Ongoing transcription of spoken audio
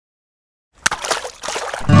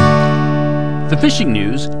The fishing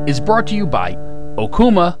news is brought to you by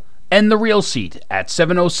Okuma and The Reel Seat at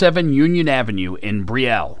 707 Union Avenue in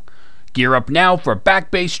Brielle. Gear up now for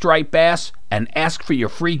Back Bay striped bass and ask for your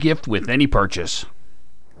free gift with any purchase.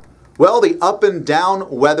 Well, the up and down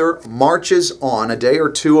weather marches on. A day or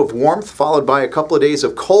two of warmth followed by a couple of days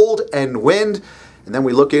of cold and wind. And then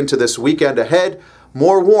we look into this weekend ahead.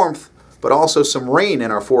 More warmth, but also some rain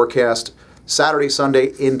in our forecast Saturday,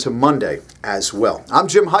 Sunday into Monday as well. I'm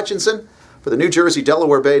Jim Hutchinson for the New Jersey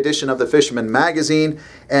Delaware Bay edition of the Fisherman magazine.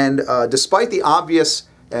 And despite the obvious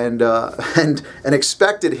and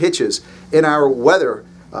expected hitches in our weather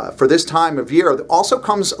for this time of year, there also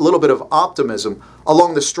comes a little bit of optimism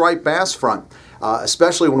along the striped bass front,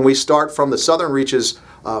 especially when we start from the southern reaches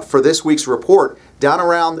for this week's report down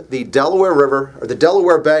around the Delaware River, or the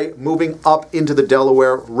Delaware Bay, moving up into the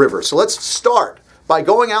Delaware River. So let's start by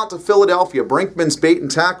going out to Philadelphia. Brinkman's Bait and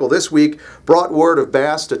Tackle this week brought word of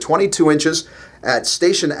bass to 22 inches at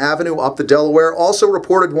Station Avenue up the Delaware. Also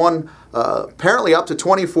reported one apparently up to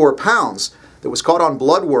 24 pounds that was caught on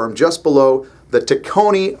bloodworm just below the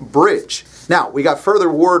Tacony Bridge. Now, we got further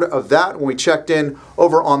word of that when we checked in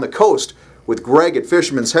over on the coast with Greg at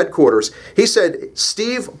Fisherman's headquarters. He said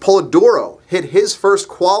Steve Polidoro hit his first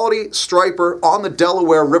quality striper on the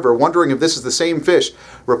Delaware River, wondering if this is the same fish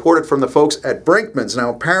reported from the folks at Brinkman's. Now,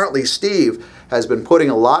 apparently Steve has been putting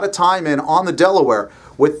a lot of time in on the Delaware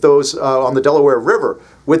with those on the Delaware River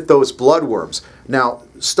with those bloodworms. Now,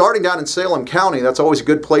 starting down in Salem County, that's always a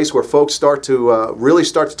good place where folks start to really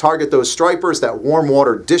start to target those stripers, that warm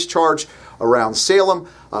water discharge around Salem.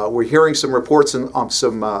 We're hearing some reports on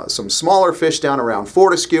some smaller fish down around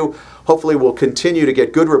Fortescue. Hopefully we'll continue to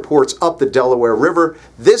get good reports up the Delaware River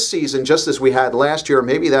this season, just as we had last year.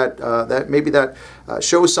 Maybe that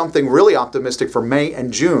shows something really optimistic for May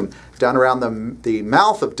and June down around the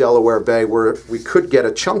mouth of Delaware Bay, where we could get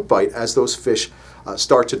a chunk bite as those fish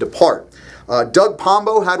start to depart. Doug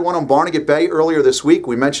Pombo had one on Barnegat Bay earlier this week.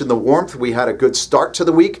 We mentioned the warmth. We had a good start to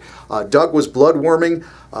the week. Doug was bloodworming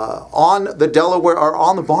on the Delaware, or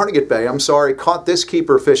on the Barnegat Bay, caught this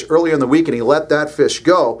keeper fish earlier in the week, and he let that fish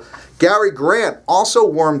go. Gary Grant also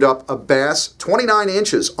warmed up a bass 29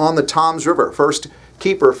 inches on the Toms River. First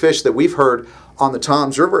keeper fish that we've heard on the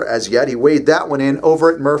Toms River as yet. He weighed that one in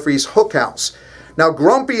over at Murphy's Hook House. Now,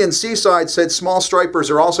 Grumpy in Seaside said small stripers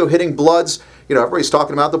are also hitting bloods. You know, everybody's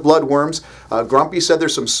talking about the bloodworms. Grumpy said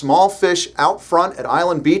there's some small fish out front at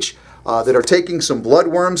Island Beach that are taking some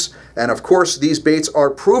bloodworms. And of course, these baits are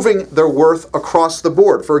proving their worth across the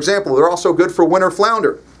board. For example, they're also good for winter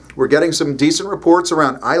flounder. We're getting some decent reports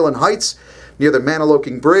around Island Heights, near the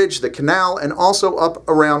Mantoloking Bridge, the Canal, and also up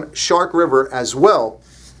around Shark River as well.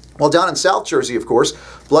 Well, down in South Jersey, of course,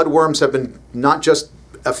 bloodworms have been not just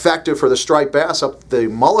effective for the striped bass up the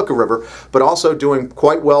Mullica River, but also doing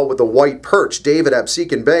quite well with the white perch. Dave at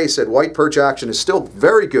Absecon Bay said white perch action is still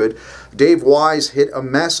very good. Dave Wise hit a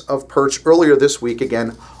mess of perch earlier this week,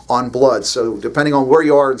 again on blood. So depending on where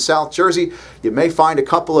you are in South Jersey, you may find a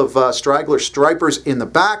couple of straggler stripers in the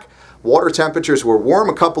back. Water temperatures were warm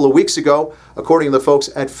a couple of weeks ago, according to the folks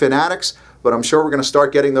at Fanatics, but I'm sure we're going to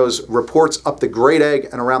start getting those reports up the Great Egg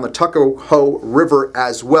and around the Tuckahoe River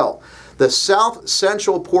as well. The south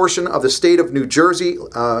central portion of the state of New Jersey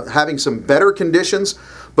having some better conditions,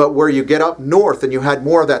 but where you get up north and you had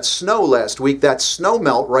more of that snow last week, that snow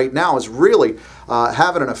melt right now is really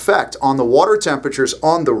having an effect on the water temperatures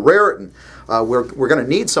on the Raritan. We're going to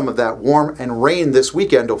need some of that warm and rain this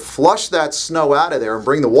weekend to flush that snow out of there and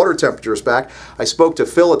bring the water temperatures back. I spoke to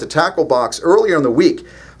Phil at the tackle box earlier in the week,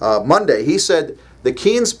 Monday. He said the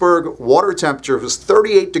Keensburg water temperature was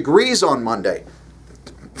 38 degrees on Monday.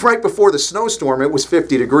 Right before the snowstorm, it was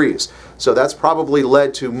 50 degrees. So that's probably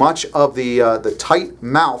led to much of the tight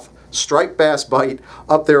mouth striped bass bite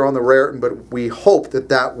up there on the Raritan, but we hope that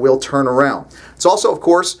that will turn around. It's also, of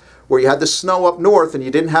course, where you had the snow up north and you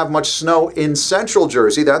didn't have much snow in central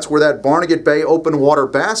Jersey. That's where that Barnegat Bay open water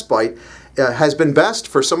bass bite has been best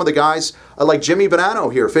for some of the guys like Jimmy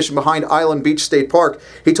Bonanno here, fishing behind Island Beach State Park.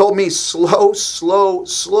 He told me slow, slow,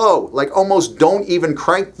 slow, like almost don't even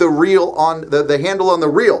crank the reel on the handle on the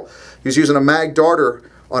reel. He was using a mag darter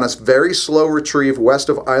on a very slow retrieve west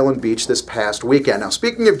of Island Beach this past weekend. Now,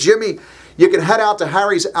 speaking of Jimmy, you can head out to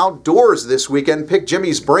Harry's Outdoors this weekend, pick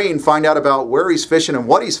Jimmy's brain, find out about where he's fishing and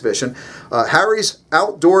what he's fishing. Harry's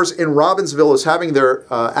Outdoors in Robbinsville is having their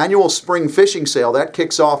annual spring fishing sale. That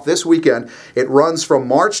kicks off this weekend. It runs from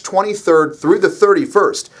March 23rd through the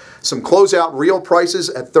 31st. Some closeout reel prices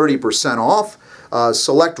at 30% off.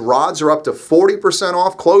 Select rods are up to 40%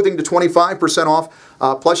 off, clothing to 25%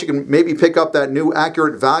 off. Plus, you can maybe pick up that new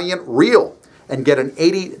Accurate Valiant reel and get an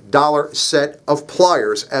 $80 set of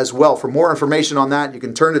pliers as well. For more information on that, you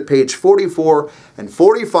can turn to page 44 and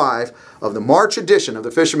 45 of the March edition of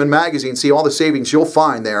the Fisherman magazine. See all the savings you'll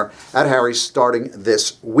find there at Harry's starting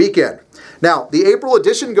this weekend. Now, the April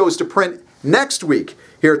edition goes to print next week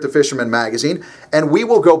here at the Fisherman magazine, and we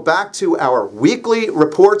will go back to our weekly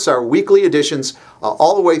reports, our weekly editions,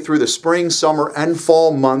 all the way through the spring, summer, and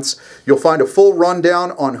fall months. You'll find a full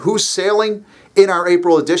rundown on who's sailing in our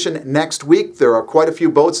April edition next week. There are quite a few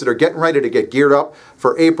boats that are getting ready to get geared up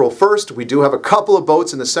for April 1st. We do have a couple of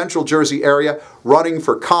boats in the central Jersey area running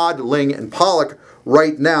for cod, ling, and pollock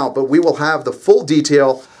right now, but we will have the full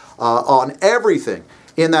detail on everything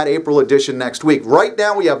in that April edition next week. Right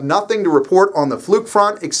now, we have nothing to report on the fluke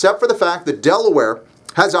front except for the fact that Delaware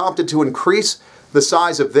has opted to increase the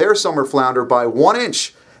size of their summer flounder by 1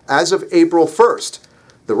 inch as of April 1st.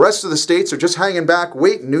 The rest of the states are just hanging back,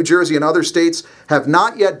 waiting. New Jersey and other states have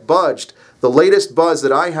not yet budged. The latest buzz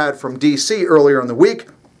that I had from D.C. earlier in the week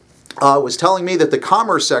was telling me that the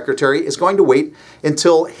Commerce Secretary is going to wait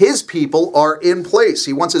until his people are in place.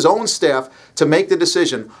 He wants his own staff to make the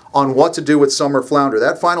decision on what to do with summer flounder.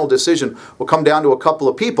 That final decision will come down to a couple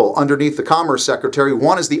of people underneath the Commerce Secretary.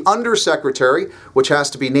 One is the Undersecretary, which has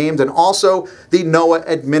to be named, and also the NOAA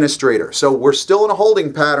Administrator. So we're still in a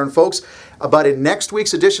holding pattern, folks. But in next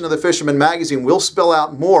week's edition of the Fisherman magazine, we'll spell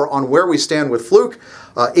out more on where we stand with fluke.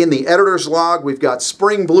 In the editor's log, we've got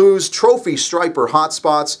spring blues, trophy striper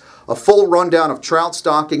hotspots, a full rundown of trout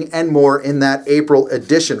stocking, and more in that April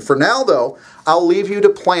edition. For now, though, I'll leave you to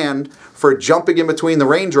plan for jumping in between the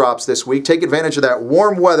raindrops this week. Take advantage of that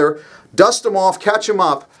warm weather, dust them off, catch them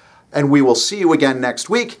up, and we will see you again next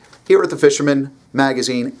week here at the Fisherman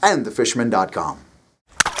magazine and thefisherman.com.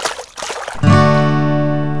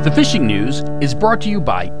 The Fishing News is brought to you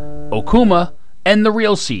by Okuma and The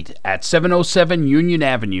Real Seat at 707 Union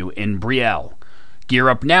Avenue in Brielle. Gear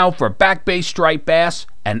up now for Back Bay striped bass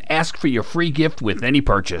and ask for your free gift with any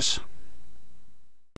purchase.